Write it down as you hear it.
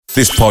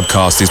This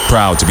podcast is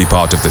proud to be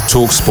part of the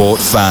TalkSport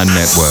Fan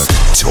Network.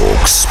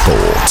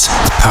 TalkSport.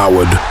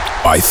 Powered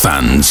by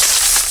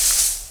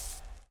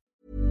fans.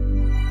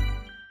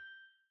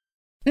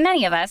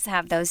 Many of us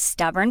have those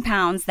stubborn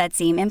pounds that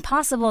seem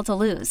impossible to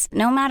lose,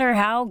 no matter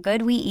how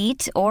good we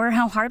eat or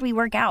how hard we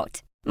work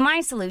out. My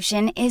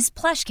solution is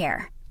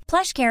PlushCare.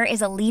 PlushCare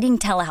is a leading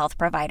telehealth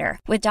provider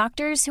with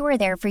doctors who are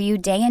there for you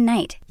day and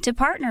night to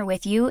partner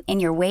with you in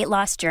your weight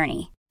loss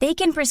journey. They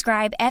can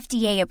prescribe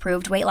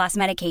FDA-approved weight loss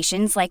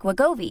medications like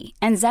Wegovy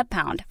and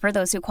Zepbound for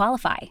those who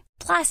qualify.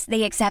 Plus,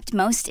 they accept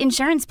most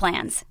insurance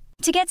plans.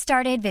 To get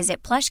started,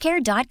 visit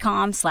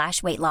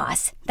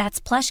plushcare.com/weightloss. That's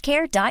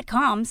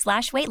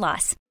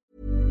plushcare.com/weightloss.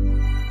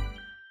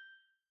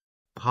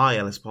 Hi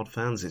Ellis Pod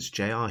fans, it's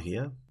JR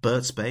here.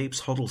 Bert's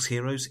Babes, Hoddle's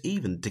Heroes,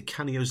 even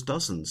DiCanio's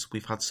Dozens.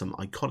 We've had some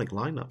iconic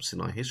lineups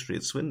in our history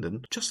at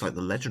Swindon, just like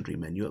the legendary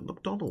menu at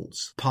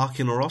McDonald's.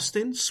 Parkin or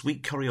Austin,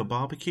 sweet curry or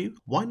barbecue?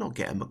 Why not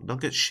get a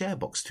McNuggets share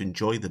box to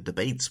enjoy the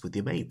debates with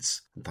your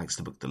mates? And thanks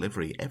to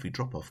McDelivery, every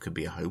drop-off can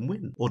be a home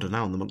win. Order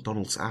now on the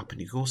McDonald's app and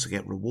you can also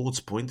get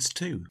rewards points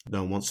too.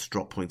 No one wants to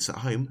drop points at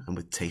home, and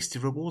with tasty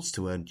rewards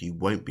to earn, you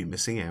won't be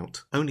missing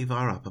out. Only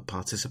via app at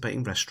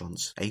participating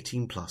restaurants.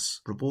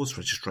 18+. Rewards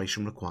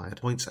registration required.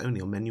 Points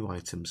only on menu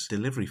items.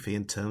 Delivery fee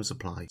and terms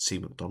apply. See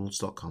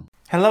mcdonalds.com.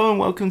 Hello and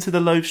welcome to The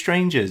Loathed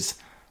Strangers,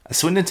 a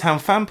Swindon Town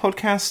fan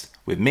podcast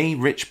with me,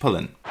 Rich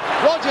Pullen.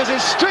 Rodgers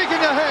is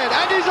streaking ahead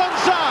and he's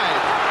onside.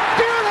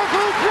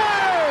 Beautiful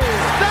play!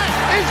 That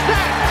is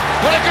that!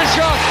 What a good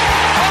shot! Oh,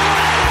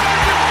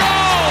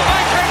 goal!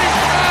 By Kenny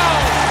Foul!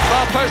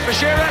 Far post for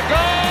Shearer,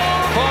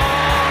 goal!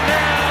 4-0,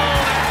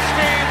 that's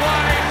Steve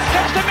White.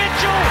 Steps to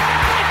Mitchell!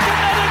 It's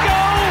another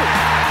goal!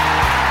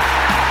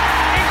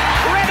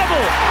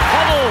 Incredible!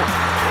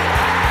 Hubble!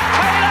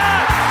 Taylor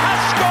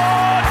has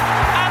scored,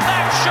 and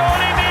that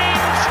surely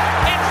means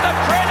it's the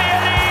Premier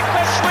League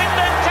for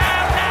Swindon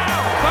Town now.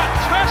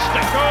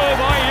 Fantastic goal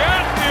by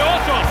Jan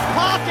Piotr.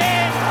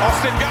 Parkin.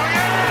 Austin going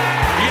in.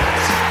 Yes,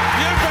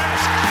 you bet.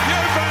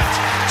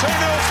 2-0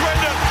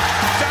 Swindon.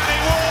 Danny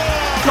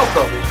Ward. No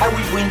problem. I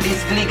will win this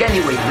league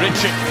anyway.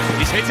 Richard,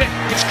 he's hit it.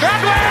 It's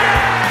Cradley.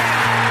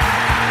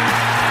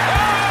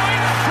 Oh,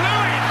 it's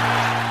fluid.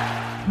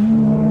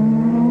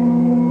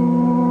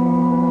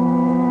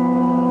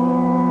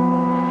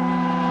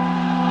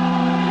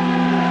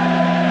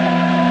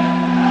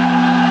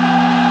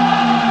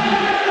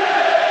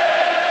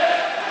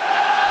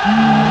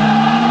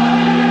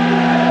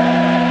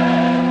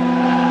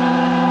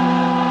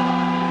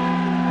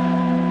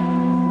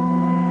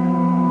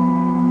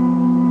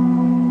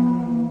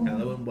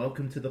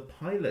 Welcome to the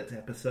pilot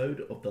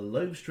episode of the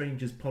Loathed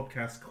Strangers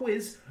podcast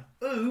quiz,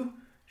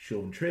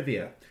 Shaun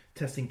Trivia,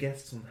 testing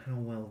guests on how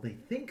well they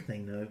think they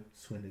know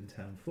Swindon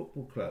Town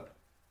Football Club.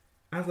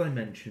 As I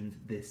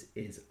mentioned, this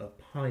is a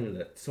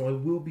pilot, so I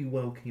will be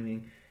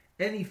welcoming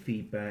any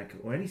feedback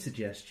or any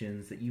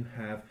suggestions that you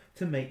have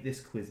to make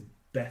this quiz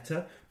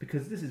better,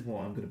 because this is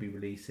what I'm going to be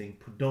releasing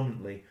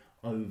predominantly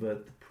over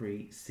the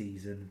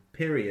pre-season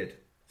period.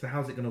 So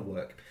how's it going to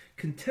work?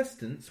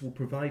 Contestants will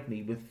provide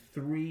me with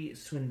 3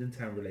 Swindon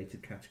Town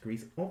related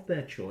categories of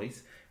their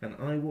choice, and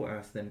I will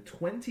ask them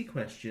 20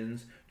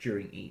 questions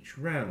during each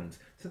round.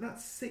 So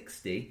that's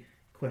 60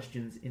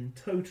 questions in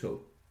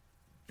total.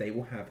 They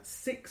will have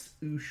 6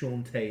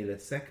 Shaun Taylor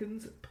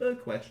seconds per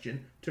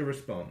question to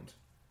respond,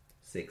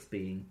 6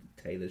 being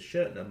Taylor's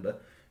shirt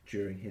number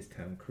during his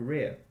town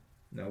career.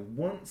 Now,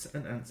 once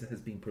an answer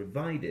has been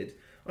provided,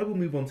 I will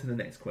move on to the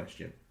next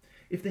question.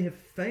 If they have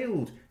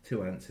failed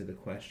to answer the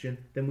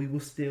question, then we will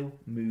still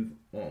move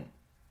on.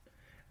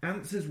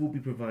 Answers will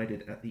be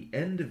provided at the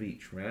end of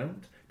each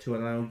round to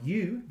allow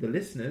you, the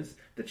listeners,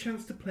 the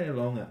chance to play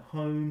along at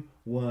home,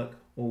 work,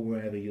 or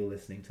wherever you're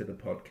listening to the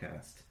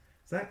podcast.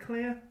 Is that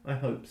clear? I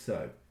hope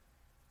so.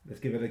 Let's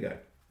give it a go.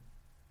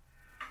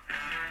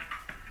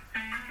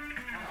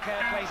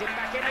 Kerr plays it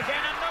back in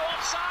again and no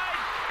offside.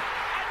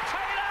 And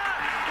Taylor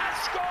has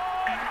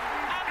scored,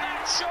 and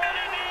that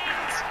surely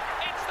means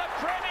it's the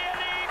Premier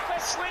League for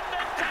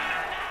Swindon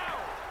Town now.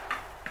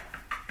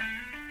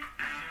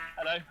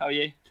 Hello, how are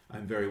you?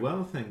 I'm very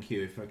well, thank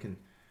you. If I can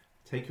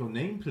take your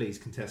name, please,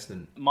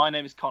 contestant. My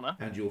name is Connor.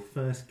 And your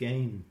first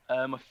game.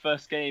 My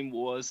first game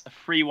was a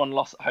 3-1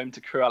 loss at home to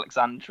Crewe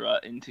Alexandra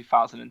in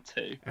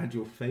 2002. And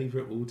your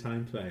favourite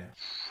all-time player?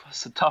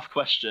 It's a tough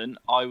question.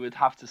 I would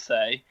have to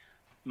say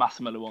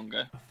Massimo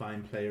Luongo. A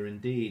fine player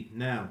indeed.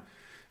 Now,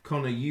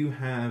 Connor, you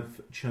have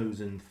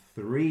chosen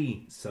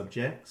 3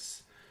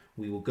 subjects.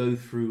 We will go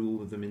through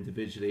all of them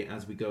individually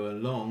as we go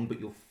along, but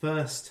your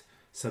first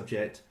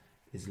subject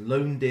is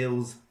loan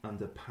deals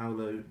under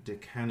Paolo Di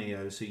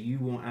Canio. So you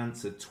will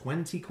answer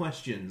 20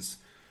 questions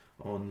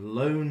on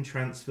loan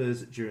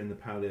transfers during the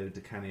Paolo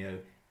Di Canio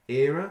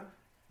era.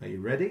 Are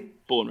you ready?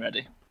 Born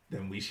ready.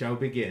 Then we shall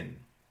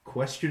begin.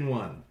 Question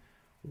 1.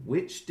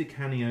 Which Di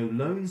Canio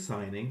loan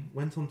signing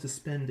went on to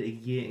spend a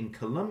year in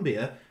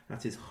Colombia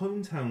at his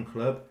hometown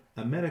club,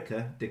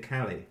 America de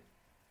Cali?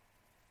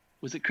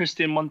 Was it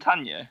Christian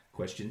Montagno?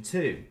 Question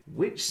 2.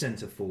 Which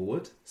centre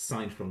forward,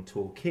 signed from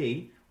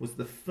Torquay, was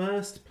the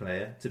first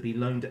player to be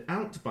loaned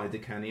out by Di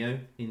Canio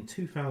in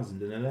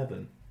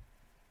 2011?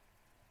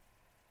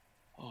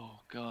 Oh,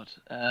 God.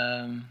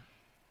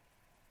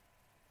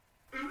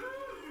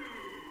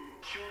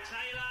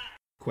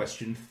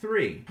 Question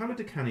 3. Paulo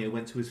Di Canio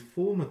went to his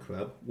former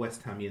club,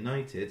 West Ham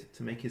United,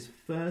 to make his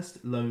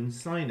first loan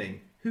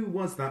signing. Who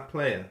was that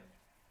player?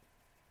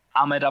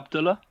 Ahmed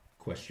Abdullah.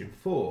 Question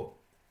 4.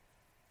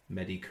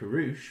 Mehdi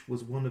Karouche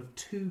was one of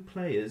 2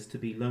 players to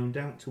be loaned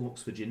out to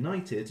Oxford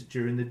United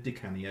during the Di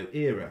Canio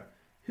era.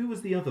 Who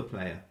was the other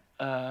player?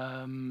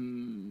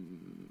 Mehdi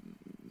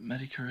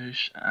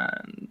Karouche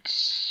and...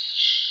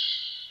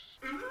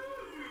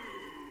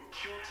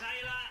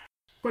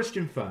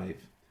 Question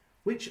 5.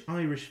 Which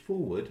Irish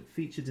forward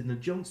featured in the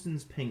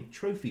Johnstone's Paint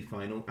Trophy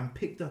final and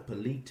picked up a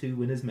League Two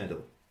winners'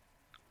 medal?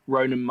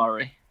 Ronan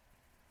Murray.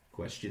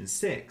 Question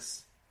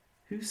 6.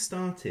 Who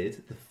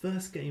started the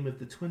first game of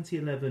the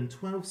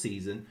 2011-12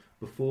 season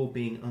before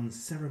being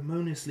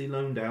unceremoniously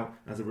loaned out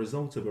as a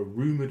result of a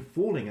rumoured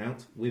falling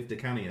out with Di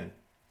Canio?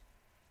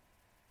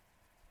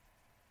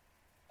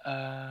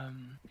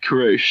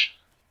 Karouche.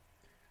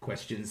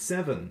 Question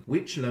 7.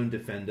 Which lone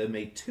defender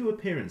made 2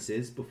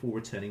 appearances before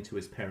returning to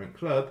his parent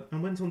club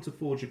and went on to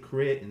forge a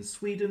career in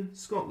Sweden,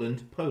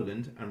 Scotland,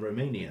 Poland and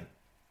Romania?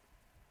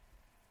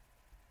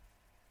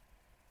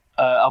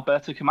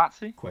 Alberto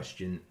Camazzi.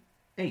 Question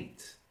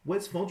 8.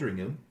 Wes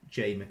Foderingham,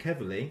 Jay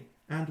McEverley,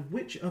 and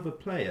which other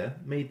player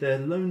made their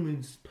loan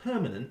moves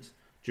permanent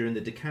during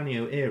the Di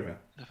Canio era?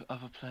 The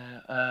other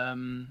player,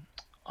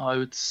 I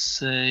would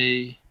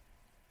say...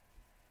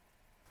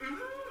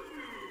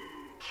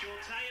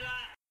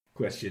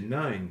 Question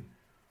 9.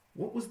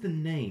 What was the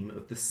name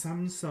of the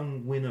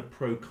Samsung Winner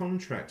Pro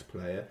contract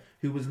player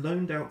who was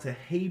loaned out to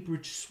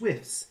Haybridge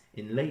Swifts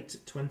in late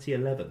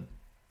 2011?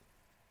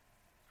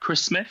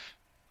 Chris Smith.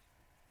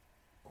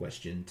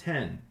 Question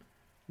 10.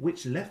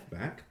 Which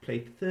left-back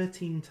played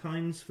 13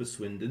 times for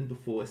Swindon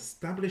before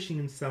establishing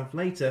himself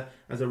later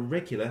as a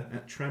regular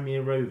at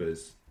Tranmere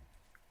Rovers?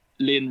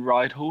 Leon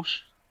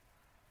Ridehalgh.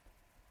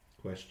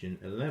 Question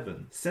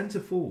 11.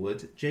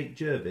 Centre-forward Jake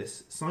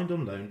Jervis signed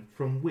on loan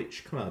from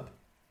which club?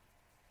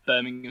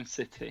 Birmingham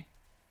City.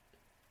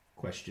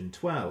 Question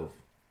 12.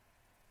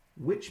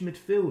 Which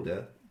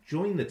midfielder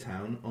joined the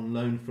town on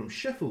loan from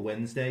Sheffield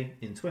Wednesday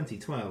in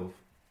 2012?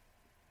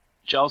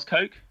 Giles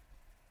Coke.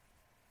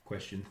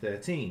 Question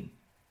 13.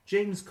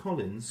 James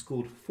Collins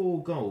scored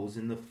 4 goals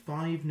in the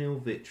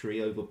 5-0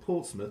 victory over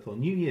Portsmouth on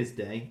New Year's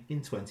Day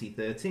in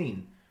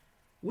 2013.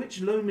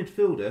 Which lone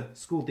midfielder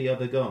scored the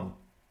other goal?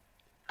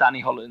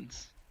 Danny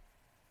Hollins.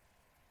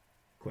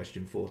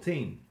 Question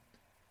 14.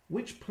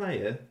 Which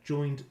player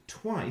joined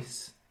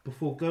twice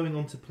before going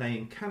on to play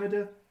in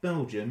Canada,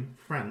 Belgium,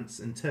 France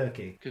and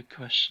Turkey? Good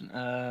question.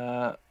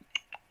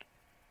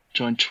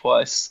 Joined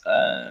twice.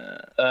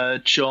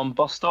 John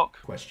Bostock.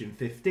 Question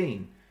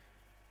 15.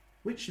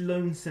 Which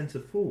lone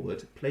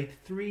centre-forward played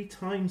 3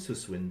 times for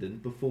Swindon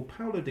before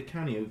Paulo Di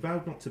Canio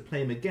vowed not to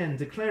play him again,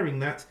 declaring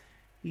that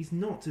he's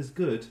not as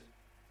good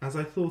as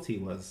I thought he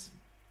was?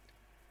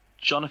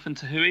 Jonathan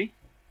Tahui.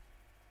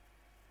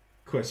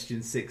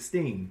 Question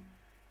 16.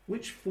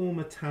 Which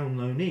former town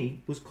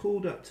loanee was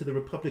called up to the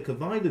Republic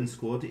of Ireland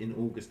squad in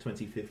August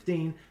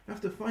 2015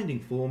 after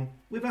finding form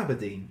with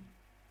Aberdeen?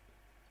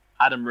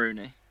 Adam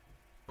Rooney.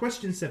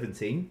 Question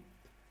 17.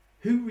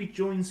 Who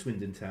rejoined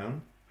Swindon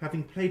Town,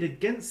 having played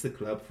against the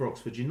club for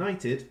Oxford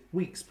United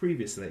weeks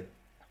previously?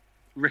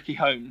 Ricky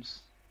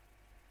Holmes.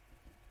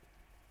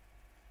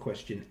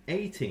 Question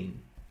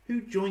 18.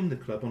 Who joined the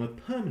club on a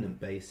permanent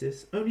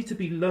basis, only to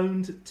be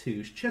loaned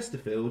to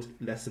Chesterfield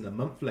less than a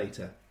month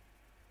later?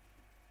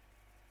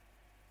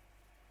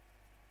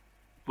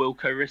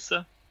 Wilco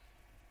Rissa.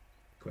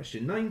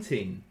 Question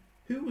 19.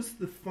 Who was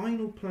the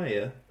final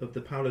player of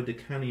the Paulo Di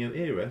Canio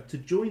era to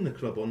join the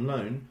club on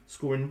loan,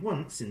 scoring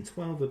once in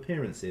 12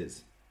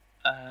 appearances?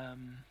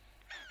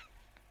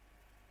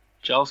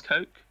 Giles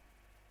Coke.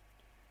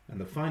 And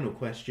the final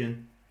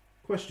question,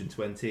 question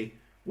 20.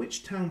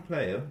 Which town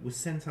player was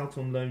sent out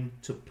on loan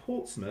to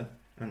Portsmouth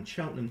and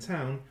Cheltenham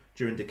Town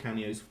during Di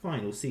Canio's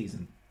final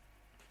season?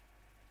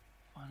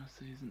 Final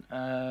season.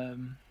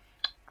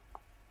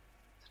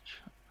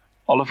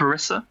 Oliver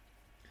Rissa.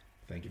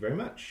 Thank you very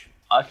much.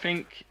 I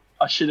think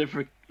I should have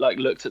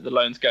looked at the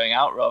loans going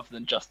out rather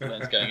than just the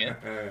loans going in.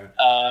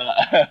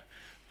 I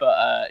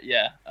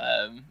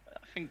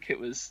think it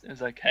was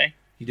okay.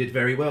 You did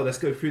very well. Let's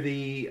go through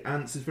the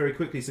answers very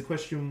quickly. So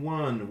question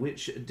 1,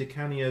 which Di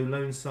Canio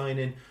loan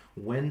signing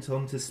went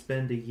on to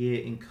spend a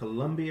year in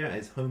Colombia at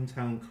his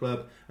hometown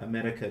club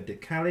America de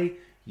Cali?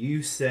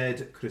 You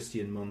said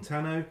Christian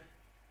Montano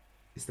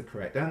is the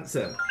correct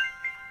answer.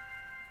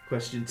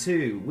 Question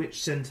 2,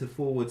 which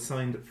centre-forward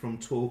signed from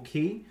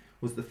Torquay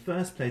was the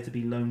first player to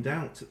be loaned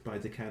out by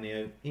Di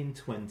Canio in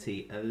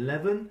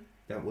 2011?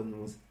 That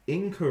one was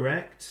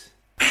incorrect.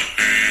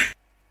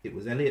 It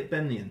was Elliot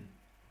Bennion.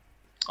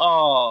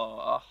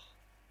 Oh.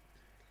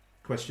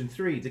 Question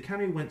 3. Di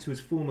Canio went to his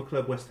former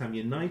club West Ham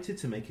United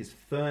to make his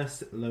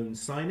first loan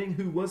signing.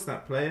 Who was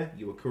that player?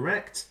 You were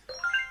correct.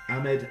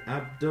 Ahmed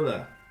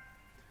Abdullah.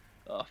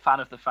 Fan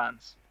of the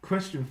fans.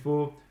 Question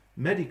 4.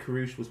 Mehdi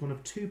Karouche was one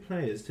of 2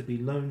 players to be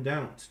loaned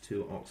out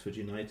to Oxford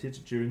United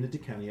during the Di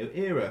Canio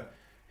era.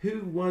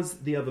 Who was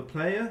the other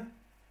player?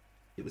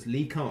 It was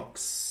Lee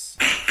Cox.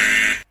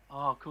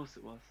 Oh, of course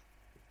it was.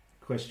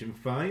 Question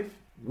 5.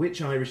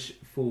 Which Irish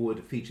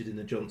forward featured in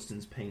the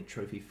Johnstone's Paint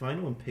Trophy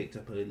final and picked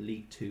up a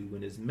League Two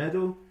winners'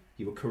 medal?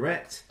 You were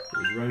correct. It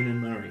was Ronan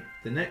Murray.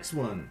 The next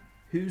one.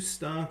 Who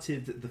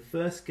started the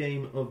first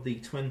game of the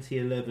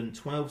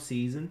 2011-12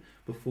 season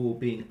before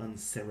being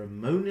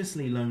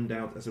unceremoniously loaned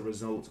out as a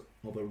result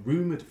of a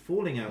rumoured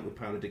falling out with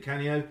Paolo Di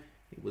Canio?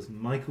 It was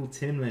Michael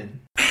Timlin.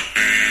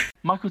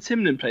 Michael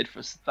Timlin played for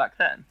us back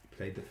then?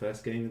 Played the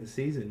first game of the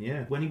season,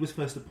 yeah. When he was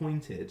first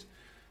appointed,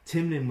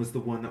 Timlin was the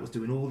one that was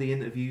doing all the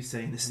interviews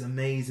saying, this is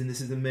amazing,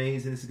 this is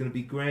amazing, this is going to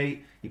be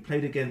great. He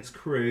played against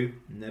Crewe,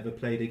 never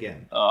played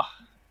again. Oh,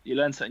 you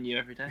learn something new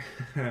every day.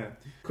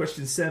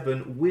 Question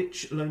 7.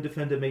 Which lone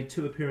defender made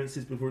 2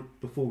 appearances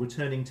before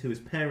returning to his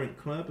parent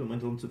club and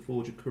went on to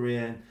forge a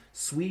career in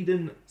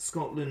Sweden,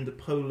 Scotland,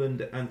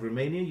 Poland and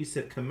Romania? You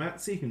said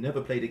Kamatsi, who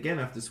never played again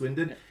after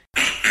Swindon.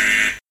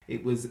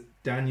 It was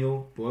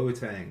Daniel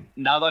Boateng.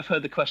 Now that I've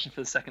heard the question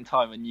for the second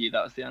time and knew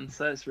that was the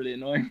answer, it's really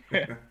annoying.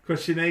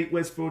 Question 8.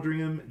 Wes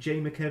Foderingham,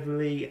 Jay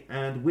McEverley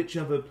and which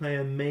other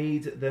player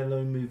made their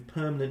loan move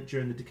permanent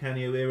during the Di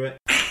Canio era?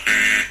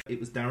 It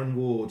was Darren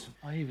Ward.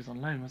 Oh, he was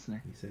on loan,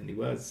 wasn't he? He certainly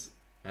was.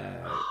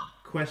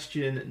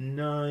 Question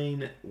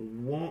 9.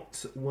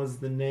 What was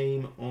the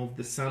name of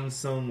the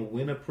Samsung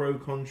Winner Pro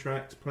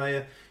contract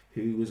player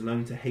who was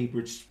loaned to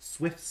Haybridge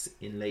Swifts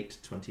in late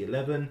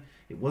 2011?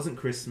 It wasn't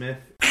Chris Smith.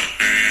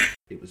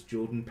 It was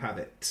Jordan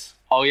Pavitt.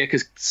 Oh, yeah,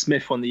 because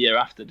Smith won the year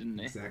after, didn't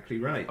he? Exactly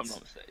right. If I'm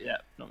not mistaken. Yeah,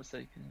 not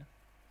mistaken. Yeah.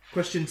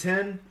 Question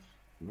 10.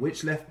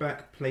 Which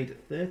left-back played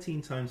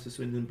 13 times for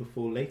Swindon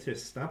before later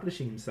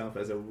establishing himself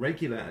as a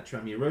regular at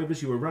Tranmere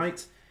Rovers? You were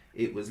right.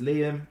 It was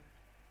Liam.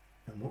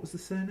 And what was the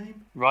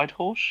surname?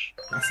 Rydhorse?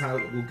 That's how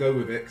we'll go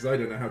with it, because I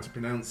don't know how to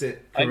pronounce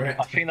it. Correct.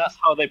 I think that's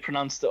how they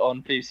pronounced it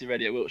on BBC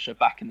Radio Wiltshire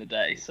back in the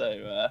day,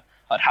 so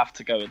I'd have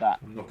to go with that.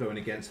 I'm not going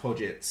against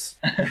Hodgetts.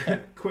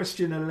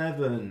 Question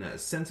 11.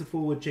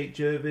 Centre-forward Jake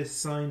Jervis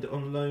signed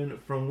on loan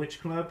from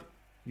which club?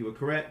 You were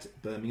correct.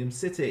 Birmingham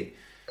City.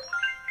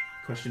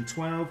 Question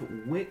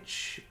 12.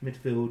 Which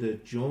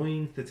midfielder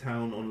joined the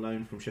town on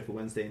loan from Sheffield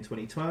Wednesday in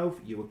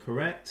 2012? You were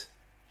correct.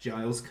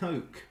 Giles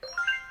Coke.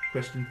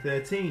 Question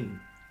 13.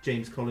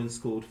 James Collins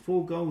scored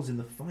 4 goals in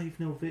the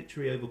 5-0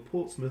 victory over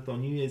Portsmouth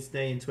on New Year's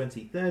Day in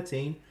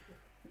 2013.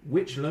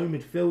 Which lone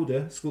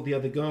midfielder scored the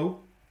other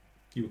goal?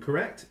 You were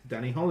correct.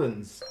 Danny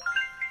Hollins.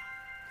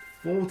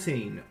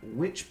 14.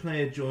 Which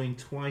player joined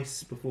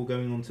twice before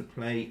going on to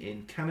play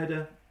in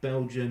Canada,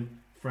 Belgium,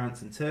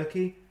 France and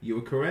Turkey? You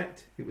were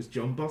correct. It was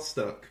John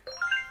Bostock.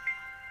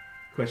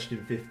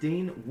 Question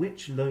 15.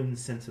 Which lone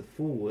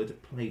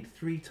centre-forward played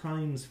 3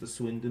 times for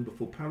Swindon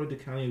before Paolo Di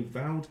Canio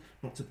vowed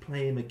not to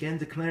play him again,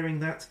 declaring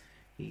that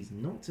he's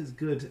not as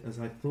good as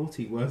I thought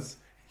he was?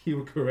 You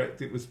were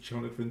correct. It was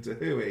Jonathan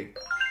Tahui.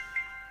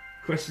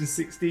 Question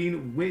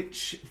 16.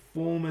 Which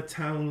former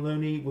town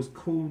loanee was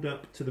called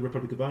up to the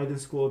Republic of Ireland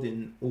squad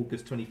in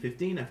August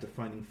 2015 after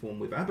finding form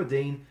with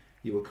Aberdeen?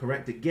 You were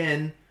correct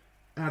again.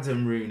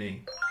 Adam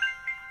Rooney.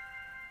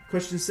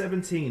 Question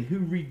 17. Who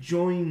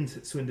rejoined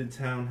Swindon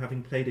Town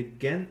having played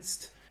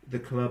against the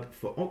club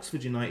for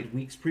Oxford United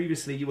weeks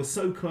previously? You were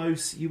so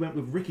close. You went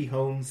with Ricky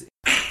Holmes.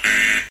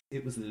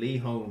 It was Lee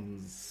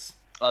Holmes.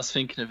 I was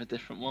thinking of a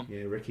different one.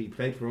 Yeah, Ricky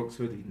played for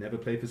Oxford. He never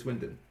played for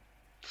Swindon.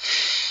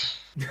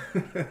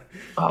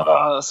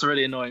 Oh, that's a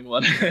really annoying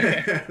one.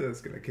 That's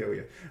going to kill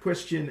you.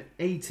 Question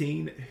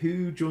 18.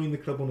 Who joined the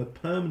club on a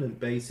permanent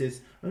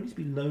basis, only to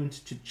be loaned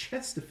to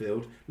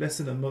Chesterfield less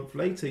than a month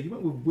later? You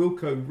went with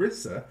Wilco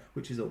Rissa,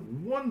 which is a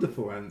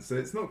wonderful answer.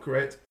 It's not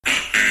correct.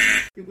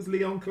 It was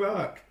Leon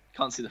Clark.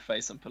 Can't see the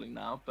face I'm pulling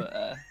now,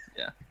 but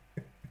yeah.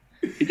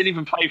 He didn't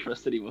even play for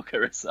us, did he, Wilco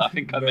Rissa? I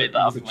think I made that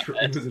up in my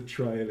head. He was a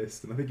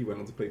trialist, and I think he went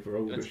on to play for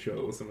Aldershot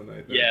or something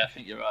like that. Yeah, I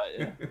think you're right,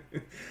 yeah.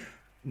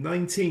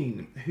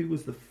 19. Who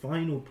was the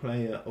final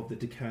player of the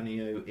Di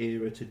Canio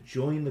era to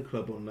join the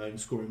club on loan,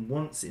 scoring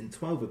once in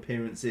 12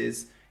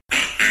 appearances?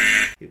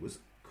 It was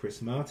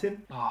Chris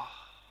Martin. Oh.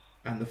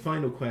 And the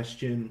final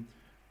question,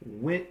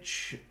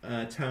 which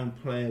town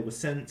player was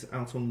sent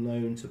out on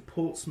loan to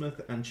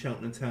Portsmouth and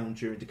Cheltenham Town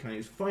during Di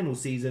Canio's final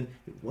season?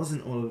 It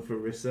wasn't Oliver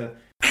Rissa.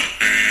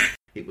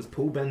 It was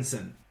Paul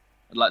Benson.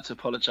 I'd like to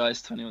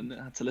apologise to anyone that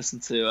had to listen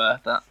to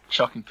that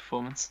shocking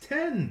performance.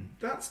 10.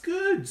 That's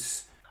good.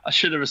 I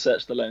should have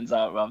researched the loans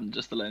out rather than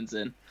just the loans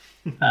in.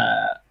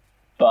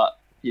 But,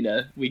 you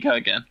know, we go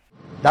again.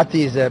 That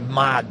is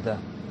mad.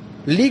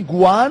 League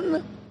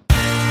One?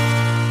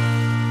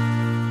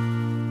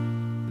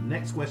 The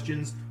next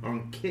questions are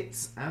on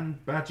kits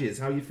and badges.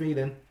 How are you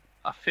feeling?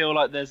 I feel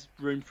like there's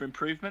room for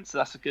improvement, so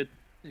that's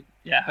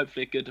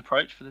hopefully a good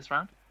approach for this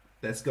round.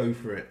 Let's go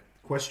for it.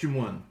 Question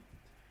 1.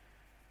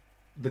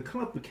 The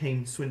club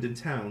became Swindon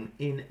Town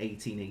in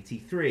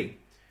 1883.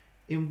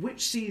 In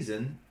which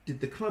season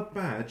did the club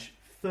badge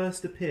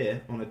first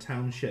appear on a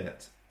town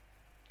shirt?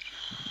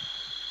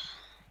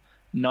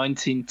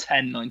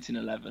 1910,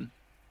 1911.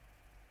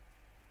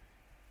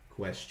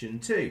 Question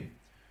 2.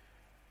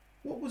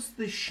 What was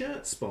the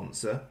shirt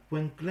sponsor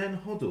when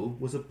Glenn Hoddle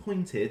was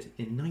appointed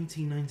in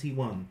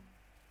 1991?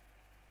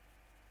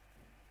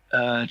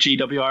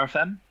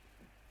 GWRFM.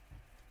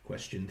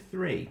 Question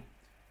 3.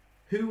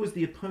 Who was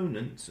the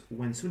opponent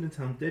when Swindon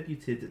Town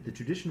debuted the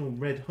traditional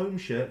red home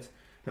shirt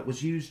that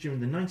was used during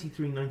the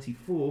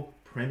 93-94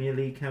 Premier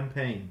League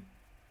campaign?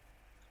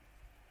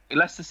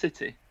 Leicester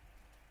City.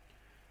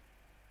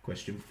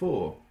 Question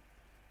 4.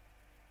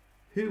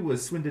 Who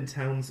was Swindon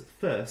Town's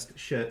first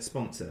shirt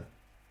sponsor?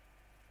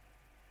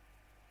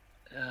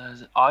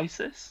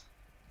 ISIS.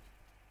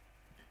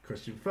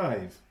 Question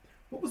 5.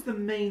 What was the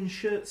main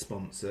shirt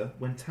sponsor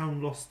when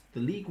Town lost the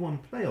League One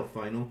playoff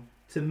final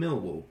to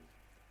Millwall?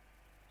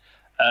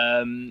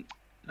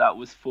 That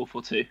was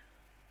 442.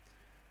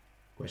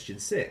 Question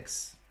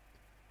 6.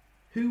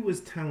 Who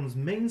was Town's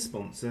main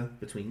sponsor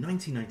between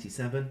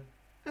 1997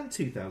 and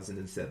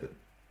 2007?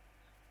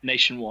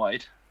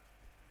 Nationwide.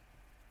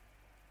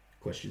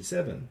 Question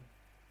 7.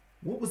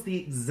 What was the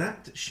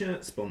exact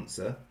shirt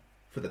sponsor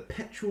for the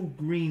petrol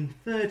green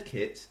third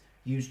kit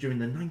used during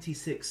the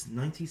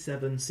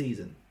 96-97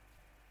 season?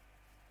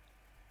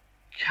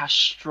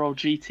 Castrol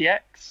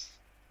GTX.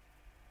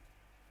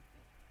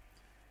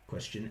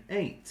 Question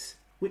 8.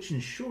 Which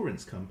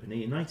insurance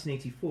company in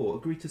 1984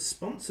 agreed to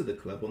sponsor the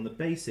club on the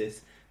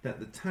basis that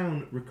the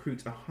town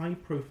recruit a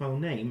high-profile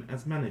name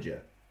as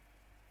manager?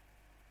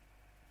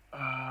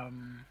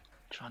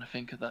 Trying to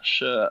think of that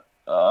shirt.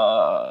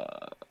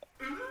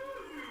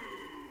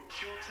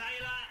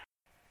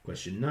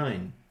 Question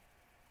 9.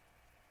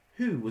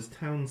 Who was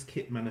Town's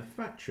kit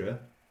manufacturer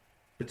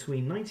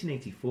between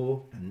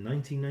 1984 and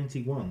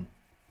 1991?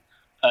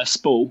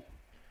 Spool.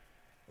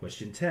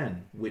 Question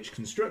 10. Which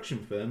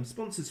construction firm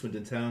sponsored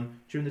Swindon Town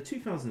during the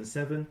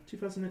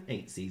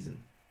 2007-2008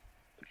 season?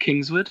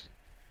 Kingswood.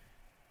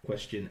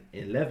 Question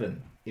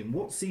 11. In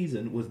what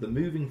season was the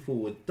Moving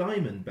Forward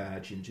Diamond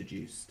badge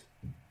introduced?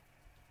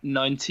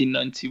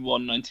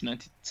 1991,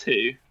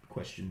 1992.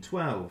 Question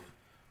 12.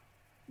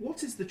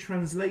 What is the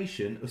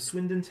translation of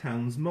Swindon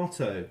Town's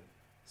motto,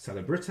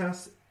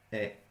 Celebritas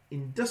et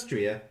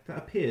Industria, that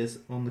appears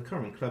on the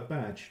current club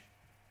badge?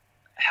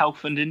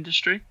 Health and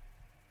Industry.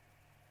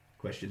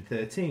 Question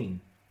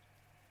 13.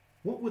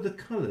 What were the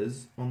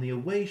colours on the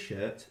away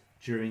shirt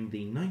during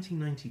the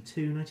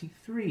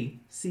 1992-93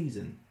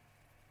 season?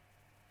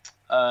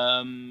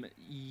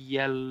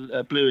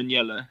 Yellow, blue and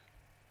yellow.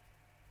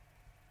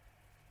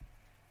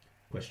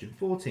 Question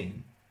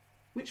 14.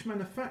 Which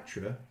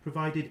manufacturer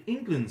provided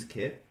England's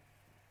kit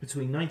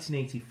between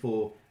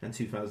 1984 and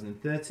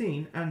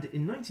 2013 and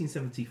in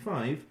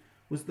 1975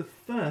 was the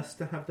first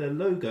to have their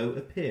logo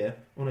appear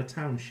on a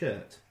Town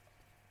shirt?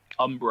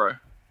 Umbro.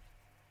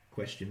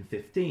 Question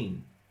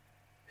 15.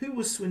 Who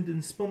was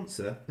Swindon's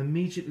sponsor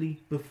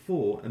immediately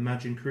before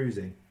Imagine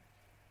Cruising?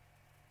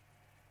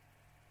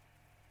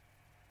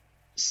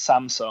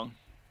 Samsung.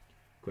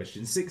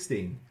 Question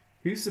 16.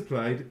 Who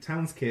supplied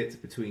Town's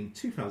kit between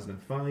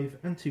 2005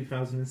 and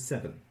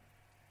 2007?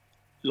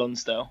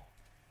 Lonsdale.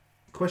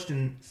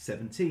 Question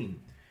 17.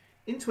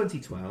 In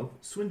 2012,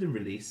 Swindon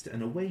released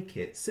an away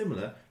kit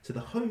similar to the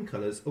home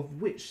colours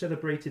of which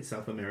celebrated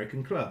South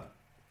American club?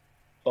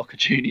 Boca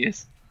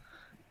Juniors.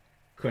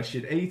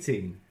 Question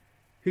 18.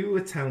 Who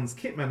were Town's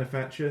kit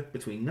manufacturer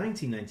between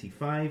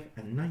 1995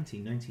 and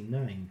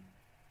 1999?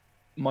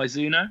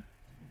 Mizuno.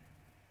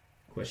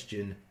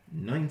 Question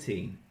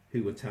 19.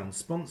 Who were Town's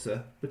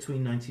sponsor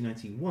between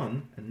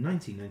 1991 and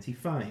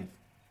 1995?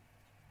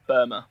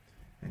 Burma.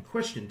 And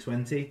question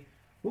 20.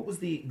 What was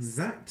the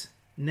exact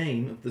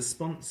name of the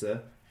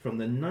sponsor from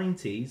the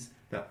 90s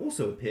that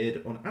also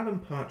appeared on Alan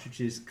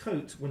Partridge's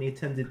coat when he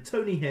attended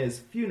Tony Hare's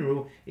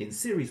funeral in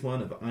Series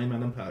 1 of I'm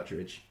Alan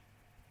Partridge?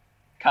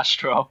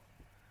 Castrol.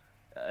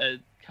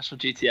 Castrol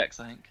GTX,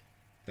 I think.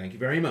 Thank you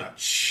very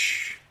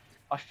much.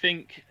 I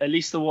think at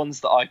least the ones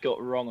that I got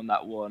wrong on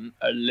that one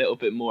are a little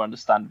bit more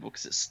understandable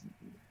because it's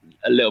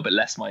a little bit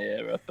less my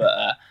era,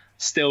 but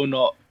still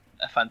not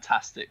a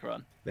fantastic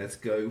run. Let's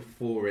go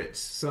for it.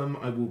 Some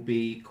I will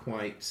be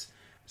quite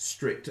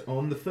strict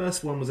on. The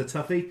first one was a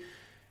toughie.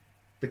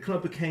 The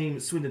club became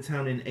Swindon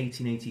Town in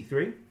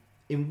 1883.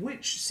 In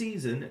which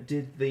season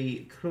did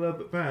the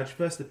club badge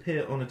first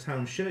appear on a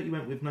Town shirt? You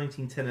went with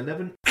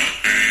 1910-11.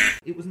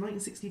 It was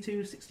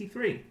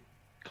 1962-63.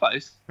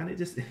 Close. And it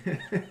just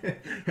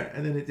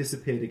and then it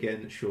disappeared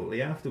again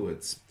shortly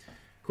afterwards.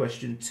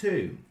 Question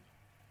 2.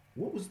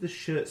 What was the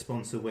shirt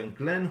sponsor when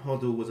Glenn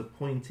Hoddle was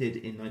appointed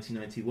in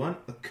 1991?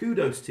 A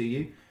kudos to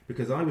you,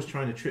 because I was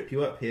trying to trip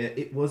you up here.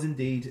 It was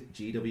indeed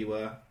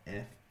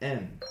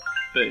GWR-FM.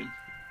 Boom.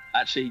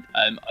 Actually,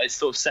 I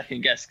sort of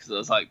second guessed because I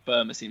was like,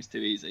 Burma seems too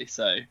easy,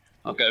 so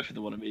I'll go for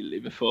the one immediately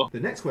before. The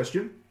next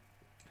question.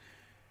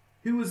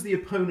 Who was the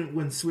opponent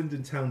when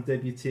Swindon Town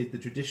debuted the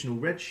traditional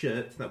red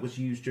shirt that was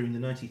used during the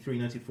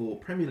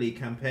 93-94 Premier League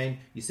campaign?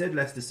 You said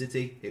Leicester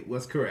City. It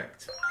was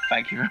correct.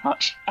 Thank you very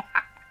much.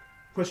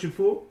 Question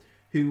 4.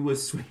 Who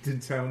was Swindon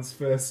Town's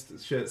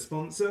first shirt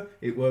sponsor?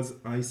 It was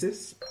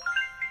ISIS.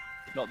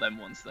 Not them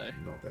ones, though.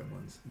 Not them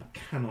ones. I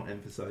cannot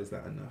emphasise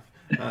that enough.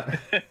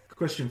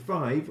 Question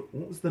 5.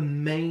 What was the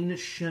main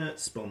shirt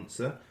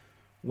sponsor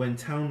when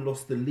Town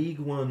lost the League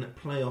One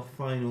playoff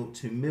final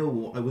to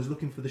Millwall? I was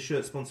looking for the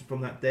shirt sponsor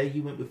from that day.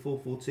 You went with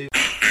 442.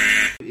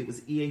 It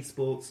was EA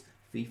Sports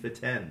FIFA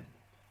 10.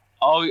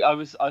 Oh, I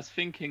was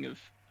thinking of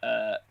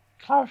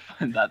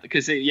clarifying that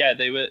because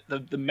they were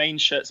the main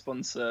shirt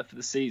sponsor for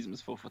the season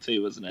was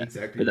 442, wasn't it?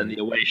 Exactly. But then the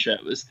away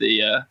shirt was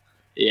the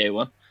EA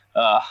one.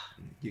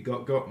 You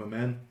got my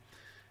man.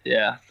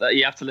 Yeah,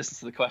 you have to listen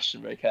to the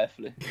question very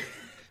carefully.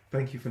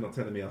 Thank you for not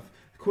telling me off.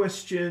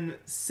 Question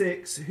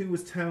 6. Who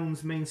was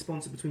Town's main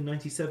sponsor between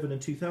 1997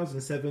 and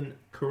 2007?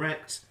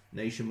 Correct.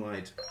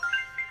 Nationwide.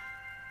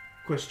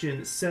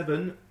 Question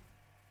 7.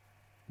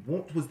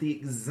 What was the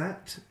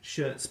exact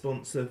shirt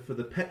sponsor for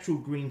the petrol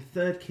green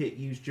third kit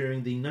used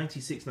during the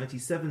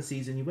 96-97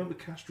 season? You went with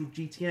Castrol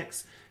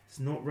GTX. It's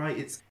not right.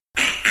 It's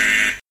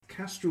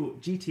Castrol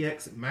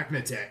GTX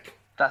Magnatech.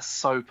 That's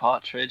so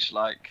Partridge.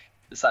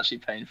 It's actually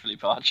painfully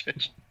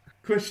Partridge.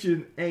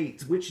 Question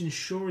 8. Which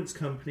insurance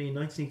company in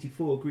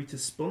 1984 agreed to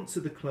sponsor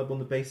the club on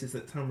the basis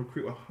that Town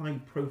recruit a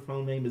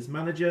high-profile name as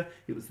manager?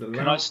 It was the...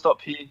 Can I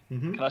stop you?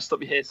 Mm-hmm. Can I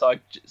stop you here? So I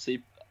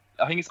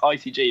think it's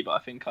ITG, but I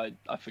think I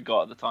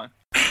forgot at the time.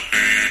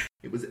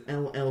 It was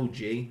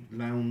LLG,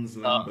 Lowndes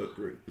Lambert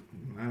Group.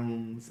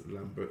 Lowndes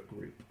Lambert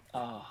Group.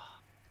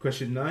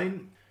 Question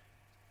 9.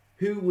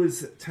 Who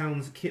was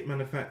Town's kit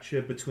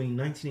manufacturer between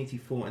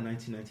 1984 and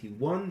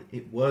 1991?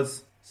 It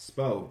was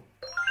Spal.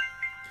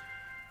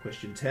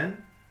 Question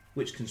 10.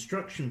 Which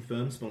construction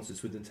firm sponsored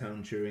Swindon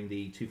Town during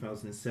the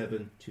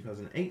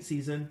 2007-2008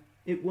 season?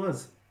 It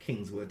was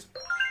Kingswood.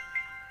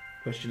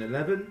 Question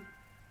 11.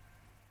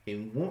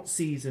 In what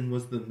season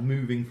was the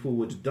Moving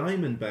Forward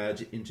Diamond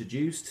badge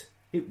introduced?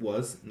 It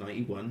was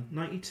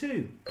 91-92.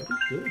 Very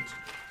good.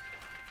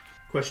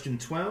 Question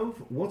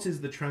 12. What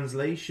is the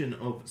translation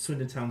of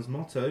Swindon Town's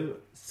motto,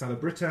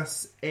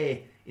 Celebritas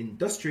e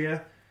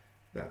Industria,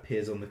 that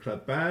appears on the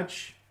club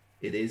badge?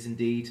 It is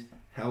indeed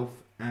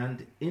health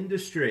and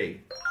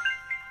industry.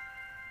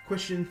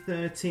 Question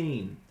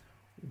 13.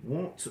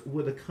 What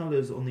were the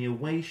colours on the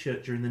away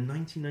shirt during the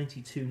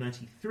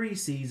 1992-93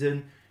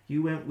 season?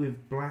 You went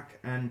with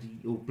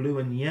blue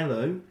and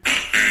yellow.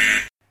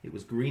 It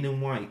was green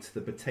and white,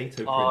 the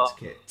potato print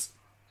kit.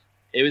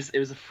 It was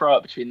a throw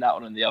up between that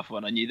one and the other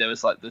one. I knew there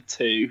was the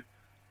two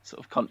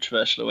sort of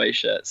controversial away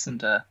shirts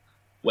and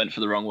went for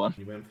the wrong one.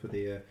 You went for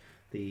the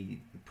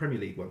Premier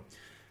League one.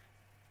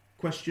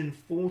 Question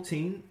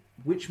 14.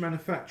 Which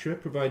manufacturer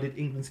provided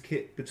England's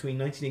kit between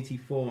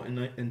 1984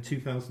 and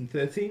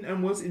 2013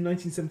 and was in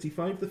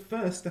 1975 the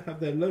first to have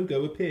their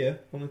logo appear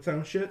on the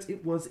Town shirt?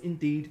 It was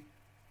indeed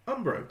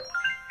Umbro.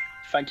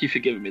 Thank you for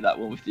giving me that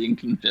one with the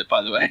England bit,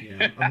 by the way.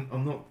 Yeah,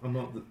 I'm not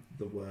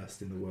the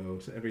worst in the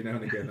world. Every now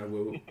and again, I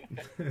will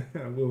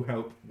I will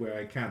help where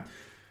I can.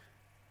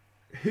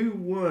 Who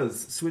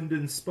was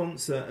Swindon's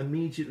sponsor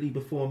immediately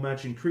before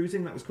Imagine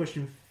Cruising? That was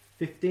question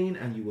 15,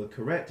 and you were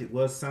correct. It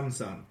was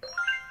Samsung.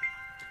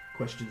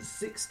 Question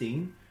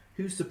 16.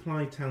 Who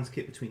supplied Town's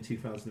kit between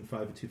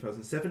 2005 and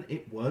 2007?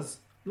 It was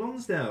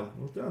Lonsdale.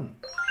 Well done.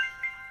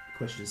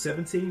 Question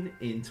 17.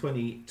 In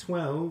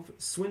 2012,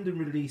 Swindon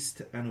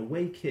released an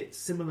away kit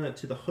similar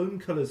to the home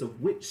colours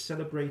of which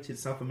celebrated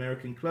South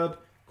American club?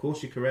 Of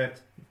course, you're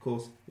correct. Of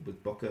course, it was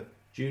Boca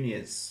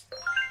Juniors.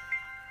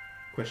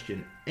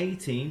 Question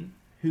 18.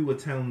 Who were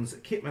Town's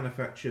kit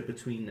manufacturer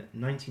between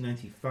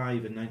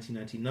 1995 and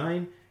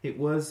 1999? It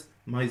was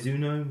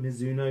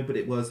Mizuno, but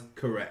it was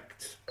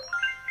correct.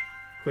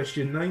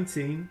 Question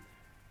 19.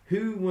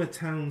 Who were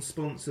Town's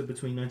sponsor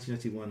between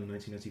 1991 and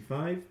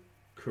 1995?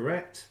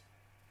 Correct.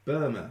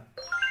 Burma.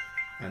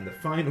 And the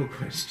final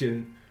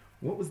question,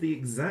 what was the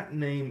exact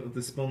name of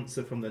the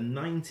sponsor from the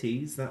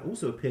 90s that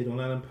also appeared on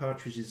Alan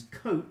Partridge's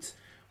coat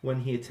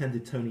when he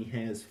attended Tony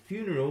Hare's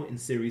funeral in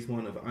Series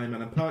 1 of I'm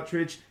Alan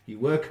Partridge? You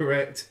were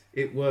correct.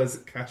 It was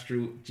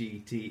Castrol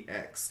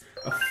GTX.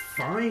 A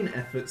fine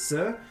effort,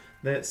 sir.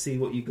 Let's see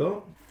what you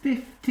got.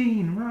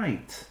 15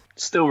 right.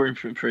 Still room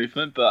for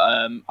improvement, but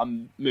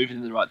I'm moving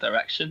in the right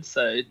direction,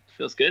 so it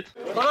feels good.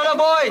 Come on,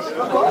 boys!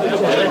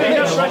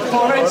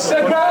 It's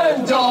a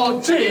grand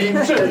old team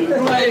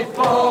to play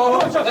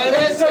for, and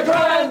it's a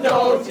grand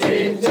old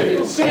team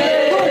to see.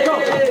 And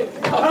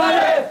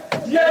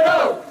if you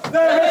know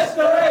the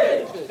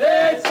history,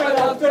 it's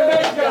enough to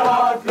make your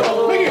heart go.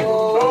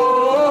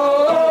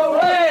 Oh,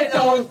 we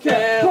don't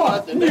care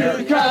what the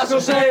Newcastle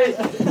say.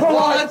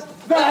 What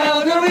the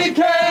hell do we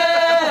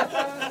care?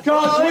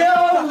 'Cause we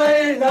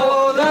only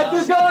know that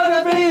there's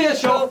gonna be a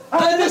show,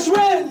 and the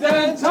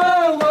Swindon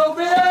Town will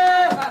be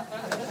there.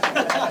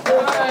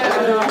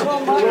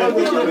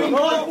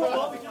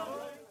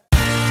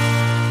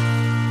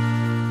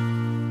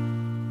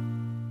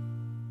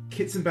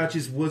 Kits and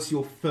badges was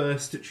your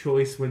first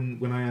choice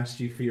when I asked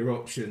you for your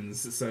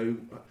options, so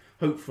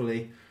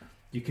hopefully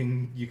you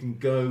can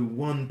go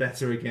one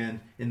better again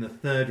in the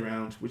third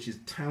round, which is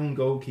Town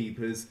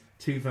Goalkeepers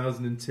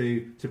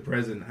 2002 to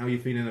present. How are you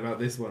feeling about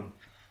this one?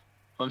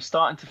 I'm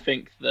starting to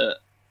think that,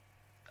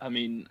 I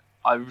mean,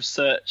 I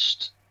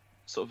researched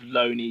sort of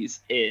loanies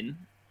in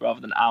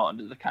rather than out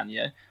under the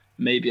Canio.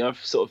 Maybe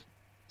I've sort of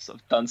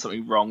done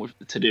something wrong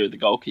to do with the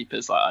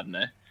goalkeepers. Like, I don't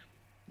know,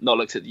 not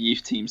looked at the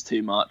youth teams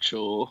too much,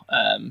 or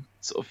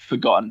sort of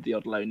forgotten the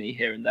odd loanee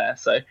here and there.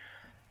 So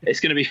it's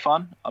going to be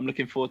fun. I'm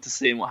looking forward to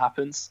seeing what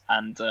happens,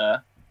 and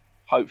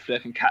hopefully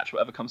I can catch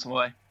whatever comes my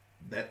way.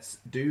 Let's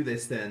do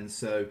this then.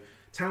 So,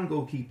 Town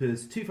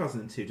goalkeepers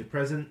 2002 to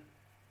present.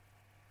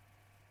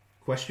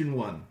 Question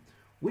 1.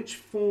 Which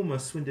former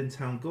Swindon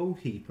Town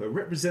goalkeeper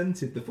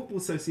represented the Football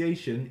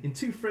Association in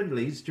 2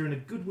 friendlies during a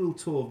goodwill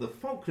tour of the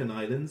Falkland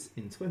Islands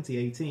in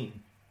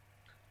 2018?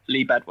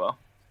 Lee Bedwell.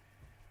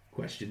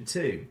 Question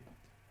 2.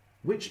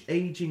 Which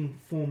ageing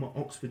former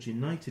Oxford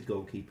United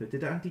goalkeeper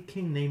did Andy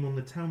King name on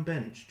the town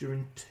bench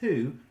during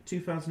 2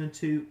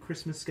 2002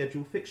 Christmas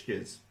schedule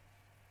fixtures?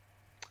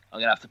 I'm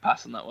going to have to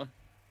pass on that one.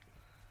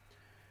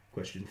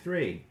 Question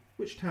 3.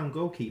 Which town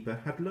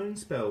goalkeeper had loan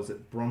spells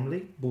at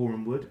Bromley,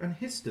 Borehamwood and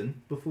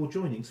Histon before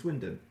joining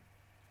Swindon?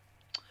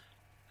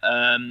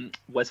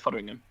 Wes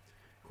Fotheringham.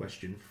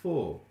 Question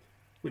 4.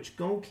 Which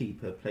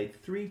goalkeeper played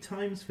 3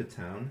 times for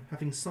Town,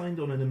 having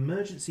signed on an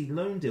emergency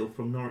loan deal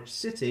from Norwich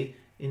City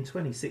in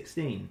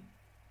 2016?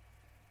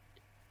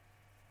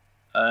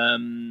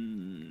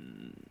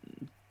 Declan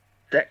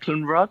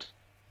Rudd.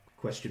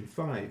 Question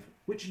 5.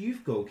 Which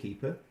youth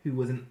goalkeeper, who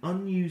was an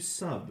unused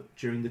sub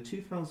during the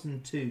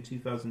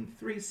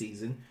 2002-2003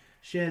 season,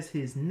 shares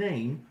his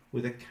name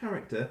with a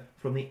character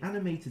from the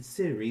animated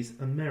series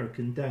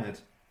American Dad?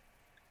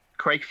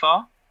 Craig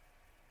Farr.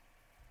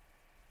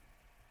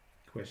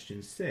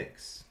 Question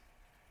 6.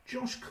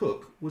 Josh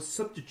Cook was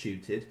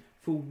substituted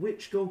for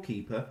which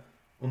goalkeeper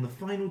on the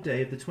final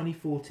day of the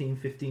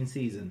 2014-15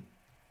 season?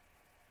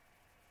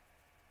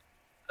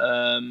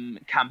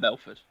 Cam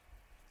Belford.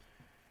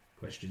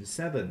 Question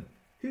 7.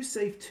 Who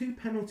saved 2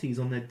 penalties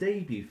on their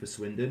debut for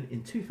Swindon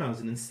in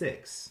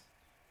 2006?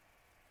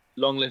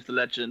 Long live the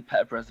legend,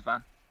 Peter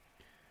Brezovan.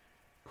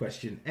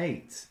 Question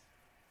 8.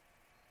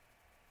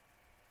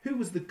 Who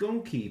was the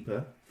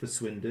goalkeeper for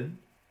Swindon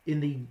in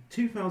the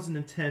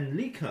 2010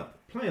 League Cup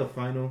playoff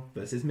final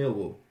versus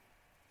Millwall?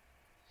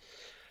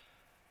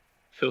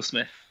 Phil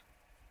Smith.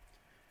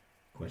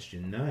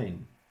 Question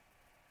 9.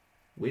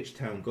 Which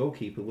town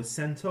goalkeeper was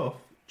sent off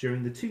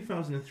during the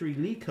 2003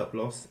 League Cup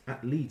loss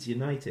at Leeds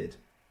United?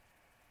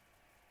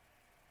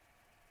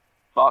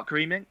 Bart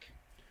Greenink.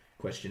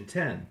 Question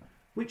 10.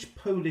 Which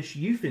Polish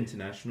youth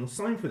international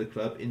signed for the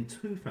club in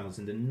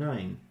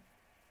 2009?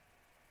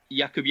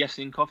 Jakub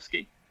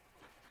Jasinkowski.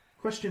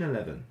 Question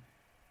 11.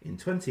 In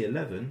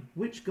 2011,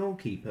 which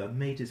goalkeeper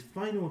made his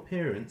final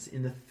appearance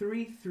in the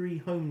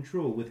 3-3 home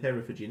draw with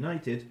Hereford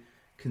United,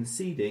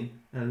 conceding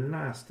a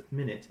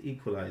last-minute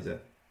equaliser?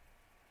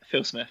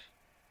 Phil Smith.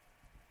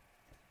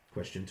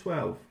 Question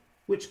 12.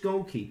 Which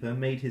goalkeeper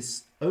made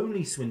his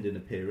only Swindon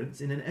appearance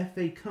in an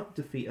FA Cup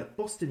defeat at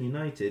Boston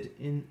United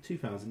in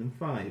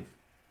 2005?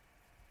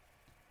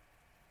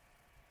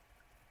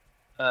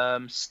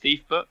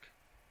 Steve Book.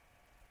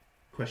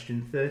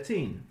 Question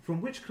 13.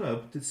 From which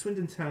club did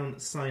Swindon Town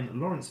sign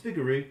Lawrence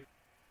Figueroa?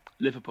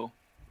 Liverpool.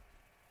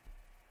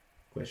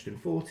 Question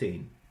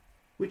 14.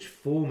 Which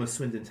former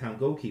Swindon Town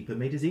goalkeeper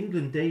made his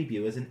England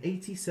debut as an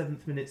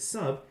 87th minute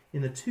sub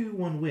in the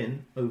 2-1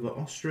 win over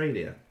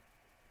Australia?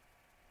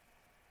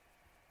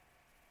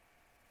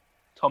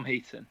 Tom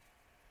Heaton.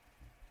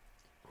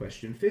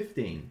 Question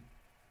 15.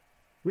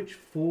 Which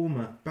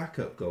former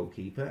backup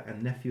goalkeeper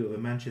and nephew of a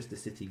Manchester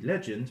City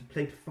legend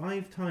played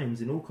 5 times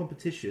in all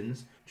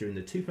competitions during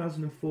the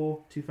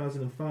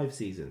 2004-2005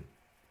 season?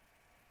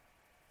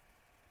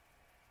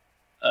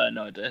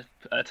 No idea.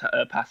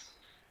 Pass.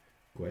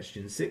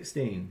 Question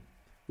 16.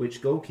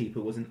 Which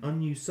goalkeeper was an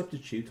unused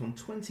substitute on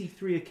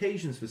 23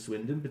 occasions for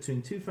Swindon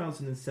between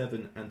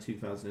 2007 and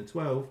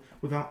 2012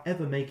 without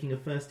ever making a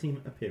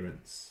first-team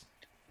appearance?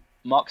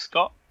 Mark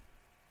Scott.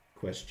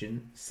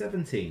 Question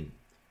 17.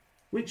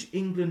 Which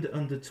England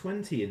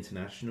under-20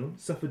 international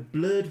suffered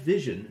blurred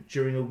vision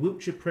during a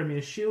Wiltshire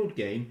Premier Shield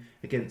game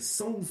against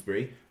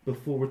Salisbury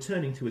before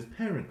returning to his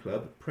parent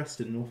club,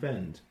 Preston North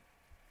End?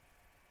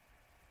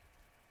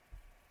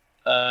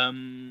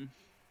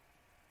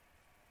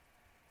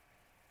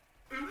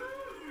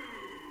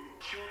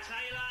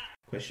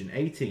 Question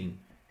 18.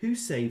 Who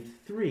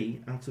saved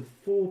 3 out of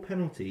 4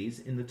 penalties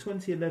in the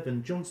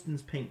 2011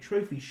 Johnston's Paint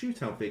Trophy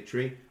shootout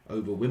victory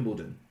over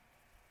Wimbledon?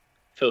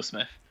 Phil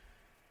Smith.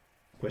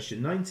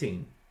 Question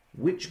 19.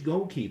 Which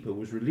goalkeeper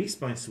was released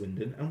by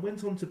Swindon and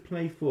went on to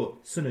play for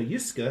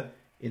Sønderjyske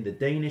in the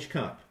Danish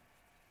Cup?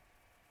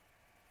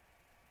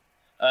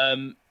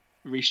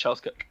 Reece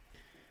Charles Cook.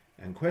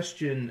 And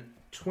question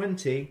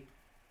 20.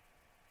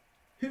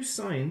 Who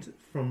signed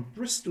from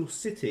Bristol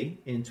City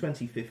in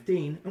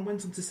 2015 and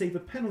went on to save a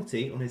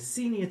penalty on his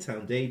senior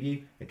town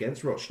debut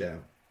against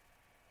Rochdale?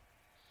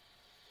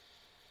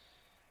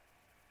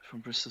 From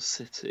Bristol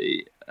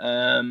City.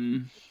 There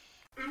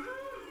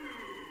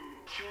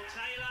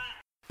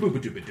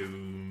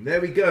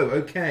we go.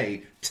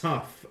 Okay.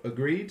 Tough.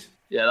 Agreed?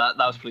 Yeah,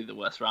 that was probably the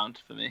worst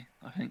round for me,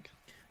 I think.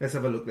 Let's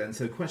have a look then.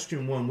 So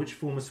question 1, which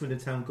former Swindon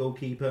Town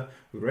goalkeeper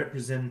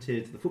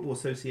represented the Football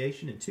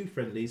Association in 2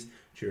 friendlies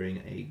during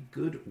a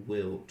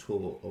goodwill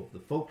tour of the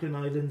Falkland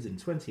Islands in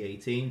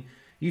 2018?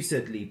 You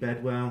said Lee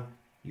Bedwell.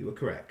 You were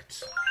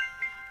correct.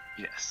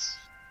 Yes.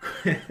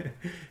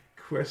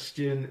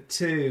 Question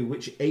 2,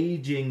 which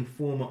ageing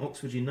former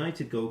Oxford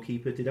United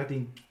goalkeeper did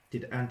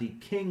Andy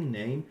King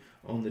name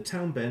on the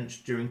town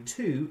bench during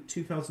 2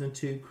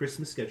 2002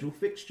 Christmas schedule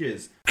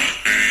fixtures?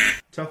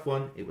 Tough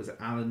one. It was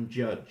Alan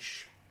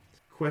Judge.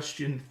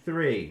 Question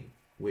 3.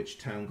 Which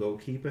town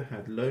goalkeeper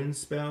had loan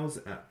spells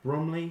at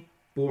Bromley,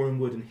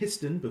 Borehamwood and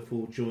Histon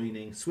before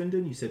joining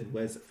Swindon? You said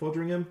Wes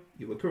Fotheringham.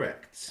 You were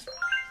correct.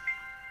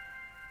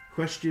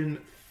 Question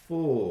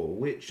 4.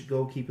 Which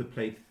goalkeeper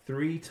played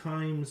 3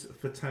 times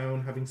for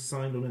Town, having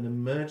signed on an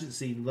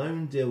emergency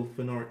loan deal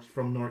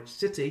from Norwich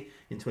City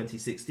in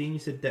 2016? You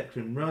said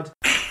Declan Rudd.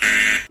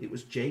 It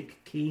was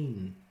Jake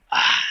Keane.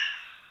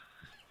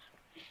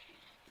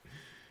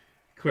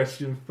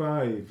 Question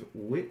 5.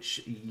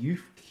 Which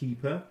youth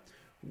keeper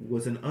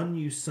was an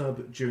unused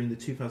sub during the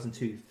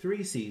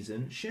 2002-03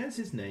 season, shares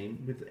his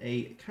name with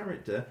a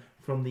character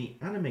from the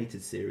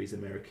animated series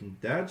American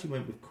Dad? You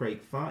went with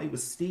Craig Farr. It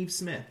was Steve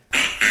Smith.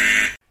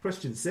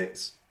 Question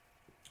 6.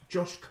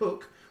 Josh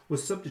Cook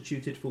was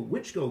substituted for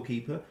which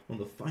goalkeeper on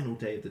the final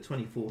day of the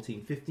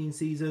 2014-15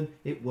 season?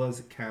 It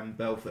was Cam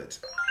Belford.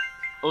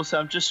 Also,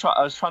 I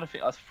was trying to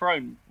think. I was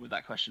thrown with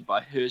that question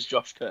by who is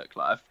Josh Cook.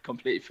 Like, I've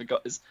completely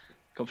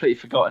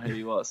forgotten who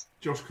he was.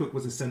 Josh Cook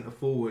was a centre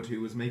forward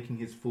who was making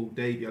his full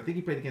debut. I think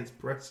he played against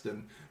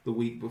Preston the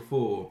week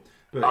before,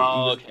 but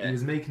he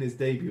was making his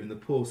debut, and the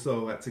poor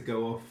soul had to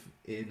go off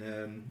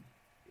in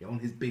on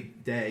his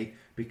big day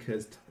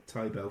because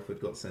Ty Belford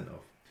got sent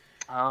off.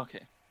 Oh,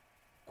 okay.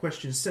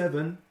 Question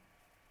 7.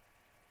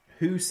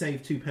 Who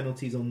saved 2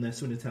 penalties on their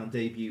Swindon Town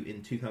debut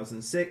in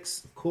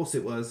 2006? Of course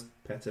it was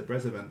Peter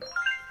Brezovan.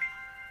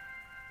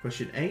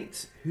 Question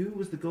 8. Who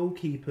was the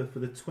goalkeeper for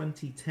the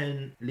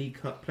 2010 League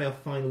Cup playoff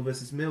final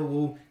versus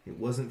Millwall? It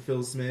wasn't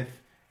Phil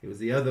Smith. It was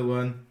the other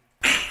one.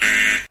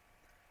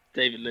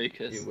 David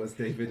Lucas. It was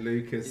David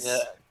Lucas. Yeah.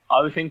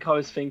 I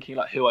was thinking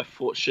like who I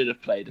thought should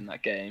have played in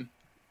that game,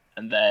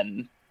 and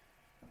then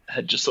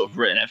had just sort of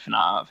written everything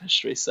out of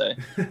history. So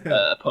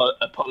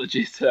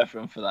apologies to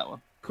everyone for that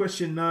one.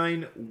 Question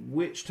 9.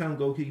 Which town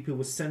goalkeeper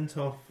was sent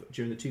off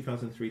during the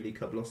 2003 League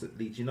Cup loss at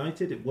Leeds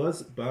United? It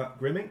was Bart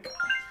Grimmick.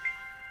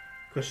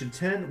 Question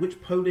 10.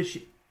 Which Polish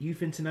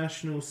youth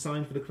international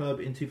signed for the club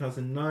in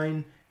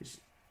 2009? It's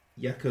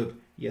Jakub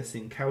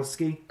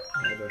Jasinkowski,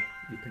 however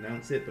you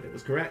pronounce it, but it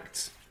was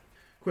correct.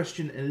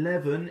 Question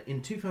 11.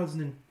 In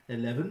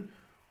 2011,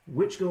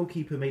 which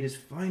goalkeeper made his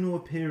final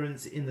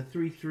appearance in the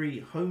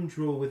 3-3 home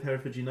draw with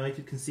Hereford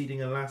United,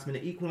 conceding a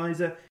last-minute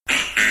equaliser?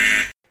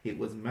 It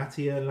was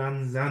Mattia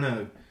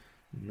Lanzano,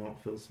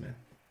 not Phil Smith.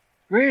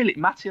 Really?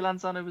 Mattia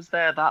Lanzano was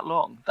there that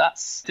long?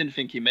 Didn't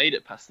think he made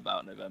it past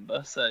about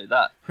November, so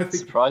that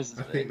surprises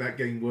me. I think that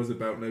game was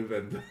about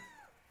November.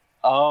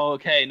 Oh,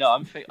 okay. No,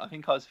 I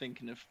think I was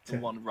thinking of the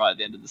one right at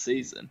the end of the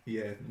season.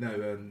 Yeah, no,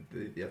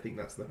 I think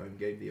that's the home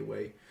game. The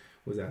away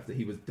was after.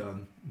 He was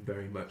done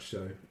very much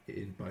so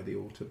by the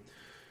autumn.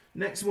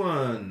 Next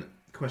one,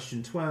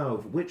 question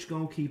 12. Which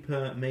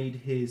goalkeeper made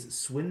his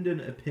Swindon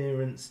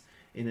appearance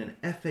in an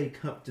FA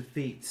Cup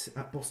defeat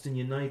at Boston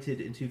United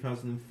in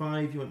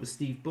 2005? You went with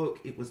Steve Book.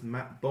 It was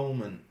Matt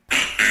Bowman.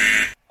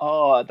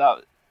 I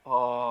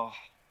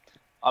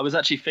was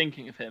actually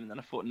thinking of him, and then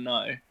I thought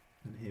no.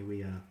 And here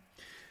we are.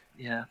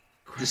 Yeah,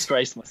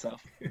 disgraced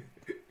myself.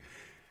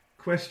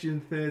 Question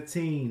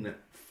 13.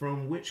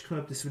 From which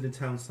club did Swindon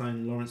Town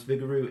sign Lawrence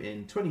Vigouroux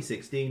in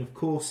 2016? Of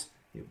course,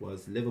 it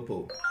was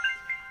Liverpool.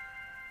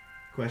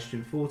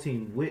 Question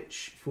 14.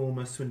 Which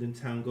former Swindon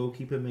Town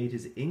goalkeeper made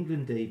his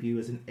England debut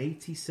as an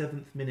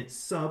 87th minute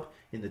sub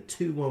in the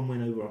 2-1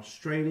 win over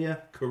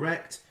Australia?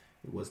 Correct.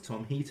 It was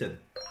Tom Heaton.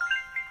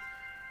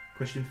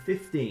 Question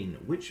 15.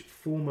 Which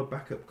former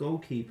backup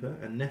goalkeeper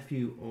and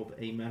nephew of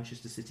a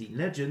Manchester City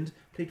legend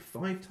played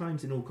 5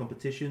 times in all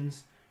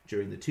competitions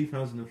during the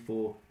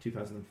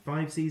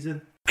 2004-2005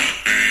 season?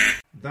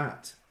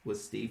 That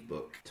was Steve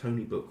Book.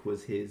 Tony Book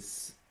was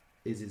his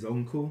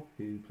uncle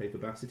who played for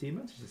Bath City and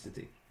Manchester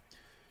City.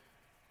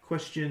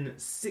 Question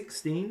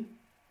 16.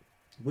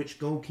 Which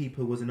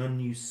goalkeeper was an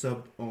unused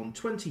sub on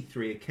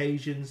 23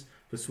 occasions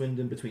for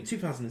Swindon between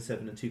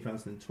 2007 and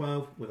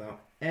 2012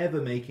 without ever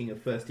making a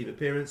first-team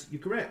appearance?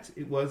 You're correct.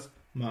 It was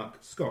Mark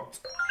Scott.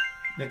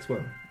 Next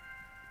one.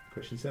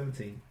 Question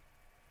 17.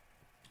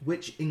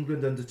 Which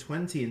England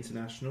under-20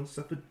 international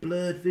suffered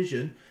blurred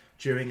vision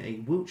during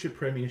a Wiltshire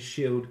Premier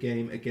Shield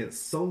game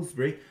against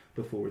Salisbury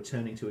before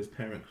returning to his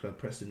parent club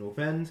Preston North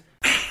End?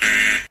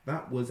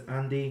 That was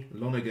Andy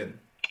Lonergan.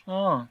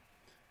 Oh.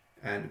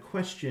 And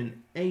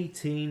question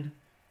 18.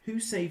 Who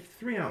saved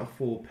 3 out of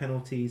 4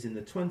 penalties in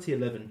the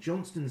 2011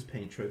 Johnston's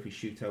Paint Trophy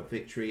shootout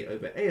victory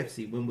over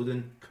AFC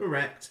Wimbledon?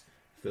 Correct.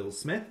 Phil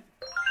Smith.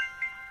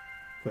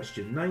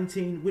 Question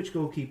 19. Which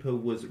goalkeeper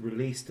was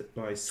released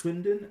by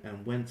Swindon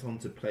and went on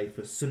to play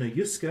for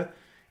Sønderjyske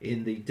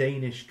in the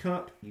Danish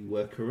Cup? You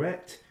were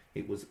correct.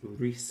 It was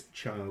Rhys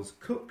Charles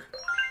Cook.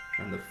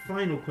 And the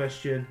final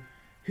question,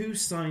 who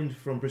signed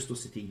from Bristol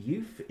City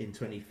Youth in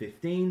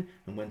 2015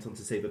 and went on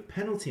to save a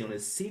penalty on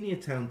his senior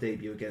town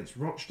debut against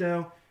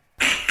Rochdale?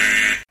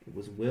 It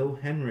was Will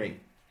Henry.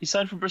 He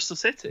signed from Bristol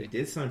City? He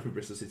did sign from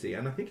Bristol City,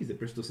 and I think he's a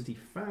Bristol City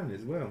fan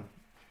as well.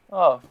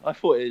 Oh, I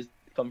thought he'd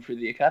come through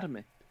the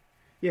academy.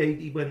 Yeah,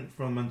 he went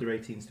from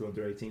under-18s to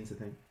under-18s, I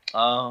think.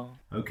 Oh.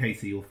 Okay,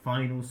 so your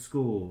final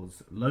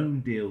scores.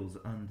 Loan deals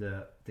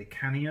under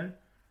Decanio,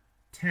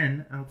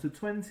 10 out of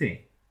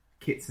 20.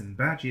 Kits and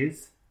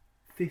badges,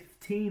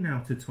 15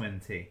 out of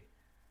 20.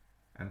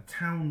 And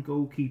town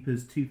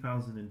goalkeepers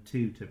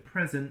 2002 to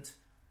present,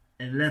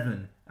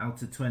 11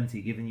 out of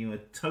 20, giving you a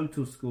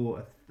total score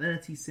of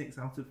 36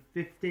 out of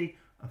 50.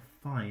 A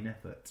fine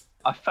effort.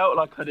 I felt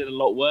like I did a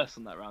lot worse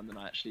on that round than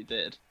I actually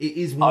did. It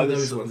is one of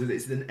those ones.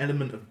 It's an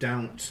element of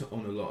doubt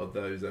on a lot of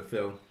those, I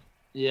feel.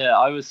 Yeah,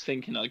 I was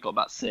thinking I got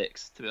about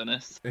 6, to be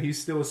honest. Are you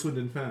still a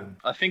Swindon fan?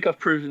 I think I've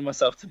proven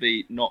myself to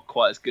be not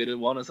quite as good a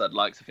one as I'd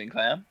like to think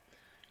I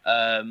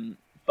am.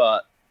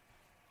 But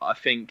I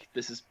think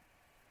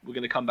we're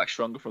going to come back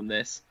stronger from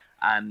this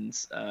and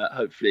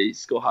hopefully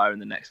score higher in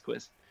the next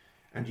quiz.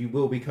 And you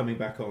will be coming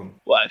back on?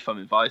 Well, if I'm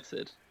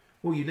invited.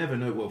 Well, you never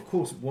know. Well, of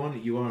course,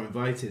 you are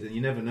invited, and you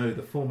never know.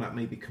 The format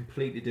may be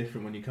completely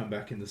different when you come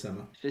back in the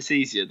summer. If it's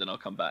easier, then I'll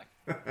come back.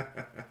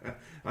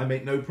 I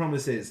make no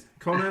promises.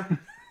 Connor,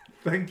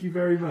 thank you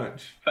very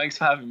much. Thanks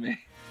for having me.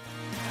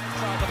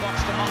 Inside the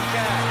box to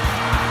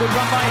Moncur. Good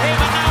run by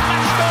him, and now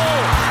match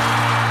goal!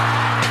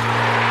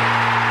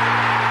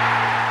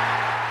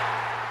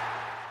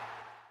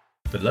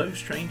 The Low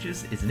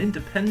Strangers is an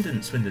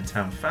independent Swindon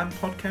Town fan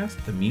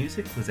podcast. The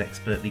music was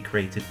expertly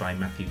created by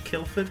Matthew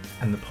Kilford,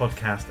 and the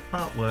podcast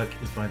artwork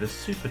is by the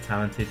super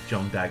talented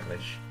John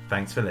Daglish.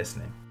 Thanks for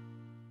listening.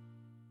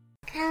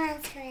 Come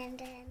on,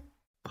 Swindon.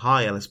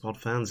 Hi, Ellis Pod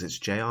fans, it's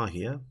JR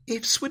here.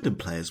 If Swindon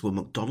players were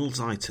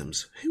McDonald's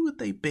items, who would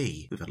they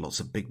be? We've had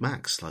lots of Big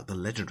Macs, like the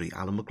legendary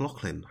Alan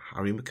McLaughlin,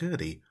 Harry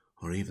McCurdy,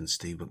 or even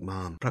Steve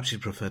McMahon. Perhaps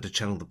you'd prefer to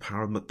channel the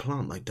power of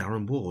McPlant like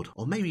Darren Ward,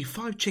 or maybe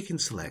 5 chicken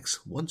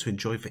selects, one to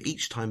enjoy for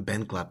each time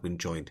Ben Gladwin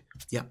joined.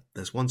 Yep,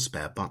 there's one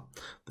spare, but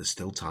there's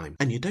still time.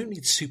 And you don't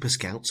need Super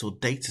Scouts or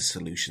data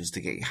solutions to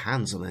get your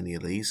hands on any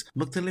of these.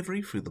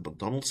 McDelivery through the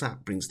McDonald's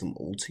app brings them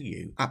all to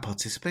you. At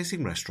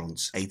participating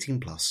restaurants,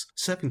 18+.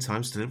 Serving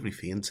times, delivery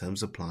fee and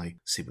terms apply.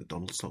 See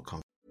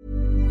mcdonalds.com.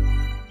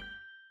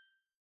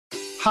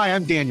 Hi,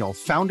 I'm Daniel,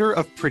 founder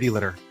of Pretty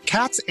Litter.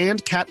 Cats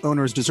and cat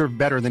owners deserve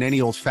better than any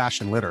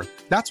old-fashioned litter.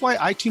 That's why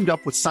I teamed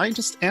up with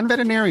scientists and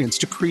veterinarians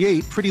to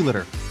create Pretty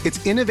Litter.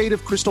 Its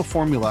innovative crystal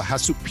formula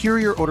has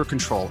superior odor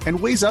control and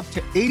weighs up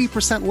to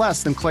 80%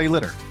 less than clay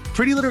litter.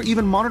 Pretty Litter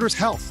even monitors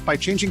health by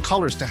changing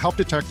colors to help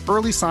detect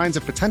early signs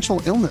of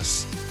potential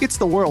illness. It's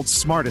the world's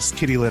smartest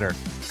kitty litter.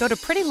 Go to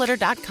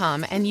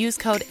prettylitter.com and use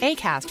code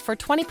ACAST for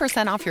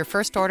 20% off your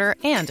first order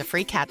and a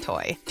free cat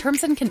toy.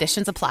 Terms and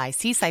conditions apply.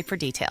 See site for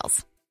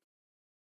details.